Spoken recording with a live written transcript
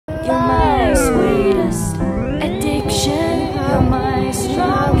You're my sweetest addiction. You're my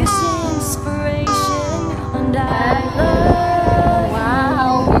strongest inspiration, and I love you.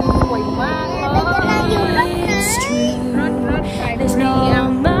 Wow, สวยมากเลย It's true. There's no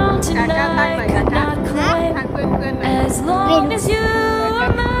mountain I could not climb as long as you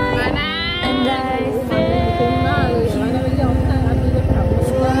are mine, and I thank you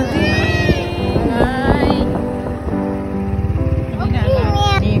for being mine.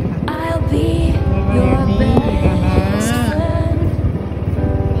 I'll be your best friend.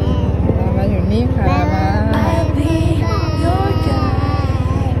 I'll be your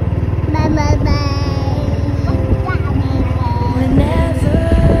guide whenever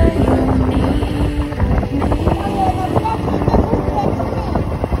you need me.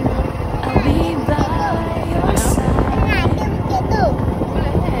 I'll be by your side.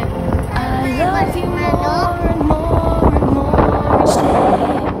 I love you more and more and more each day.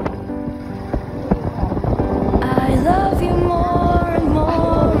 I love you more and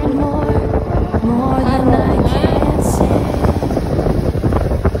more and more than I can say.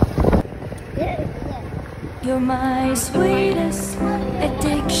 You're my sweetest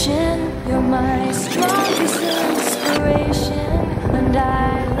addiction. You're my strongest inspiration, and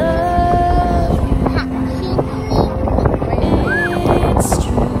I love you. It's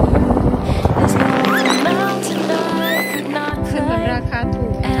true. There's no mountain I could not climb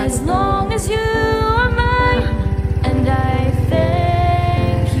as long as you are mine, and I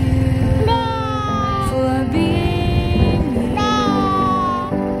thank you for being you.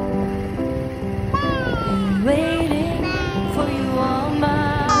 Been waiting for you all my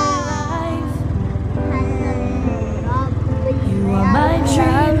life. You are my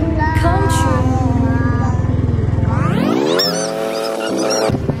dream come true.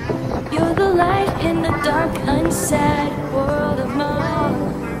 You're the light in the dark, unsaid world of mine.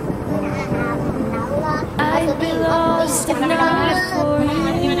 I'd be lost if not for you.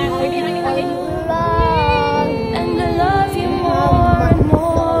 And I love you more and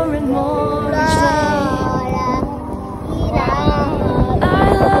more and more each day. I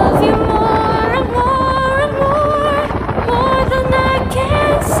love you more and more and more than I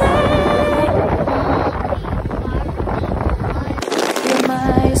can say. You're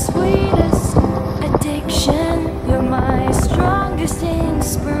my sweetest addiction. You're my strongest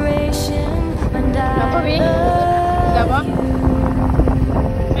inspiration, and I love you.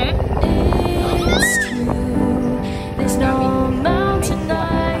 It's true. There's no mountain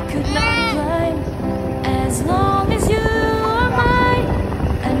I could not climb as long as you are mine,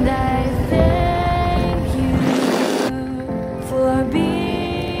 and I thank you for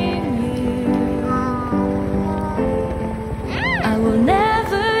being you. I will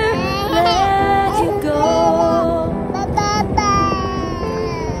never let you go.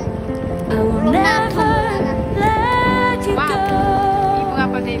 I will never let you go.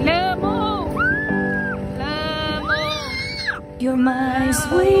 You're my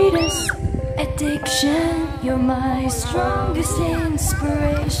sweetest addiction. You're my strongest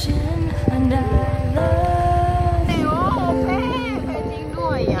inspiration, and I love you.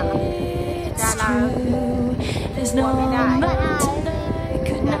 It's true. There's no mountain I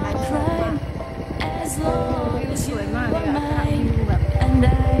could not climb as long as you are mine, and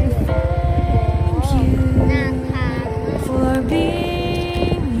I thank you for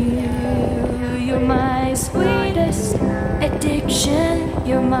being you. You're my sweetest addiction.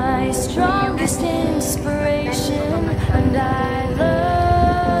 You're my strongest inspiration, and I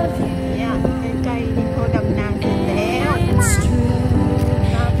love you. It's true.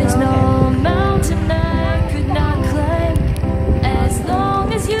 There's no mountain I could not climb as long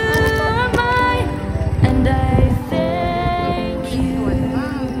as you are mine, and I thank you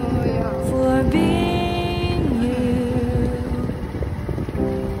for being you.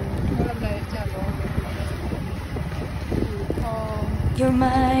 You're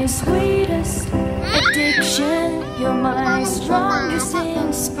my sweetest addiction. You're my strongest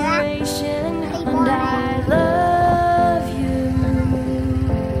inspiration, and I love you.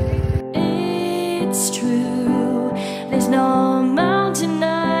 It's true. There's no mountain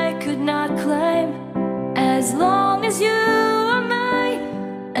I could not climb as long as you are mine,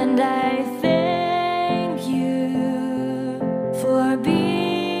 and I thank you for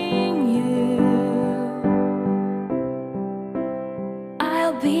being you.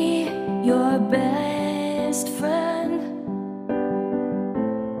 I'll be your best friend.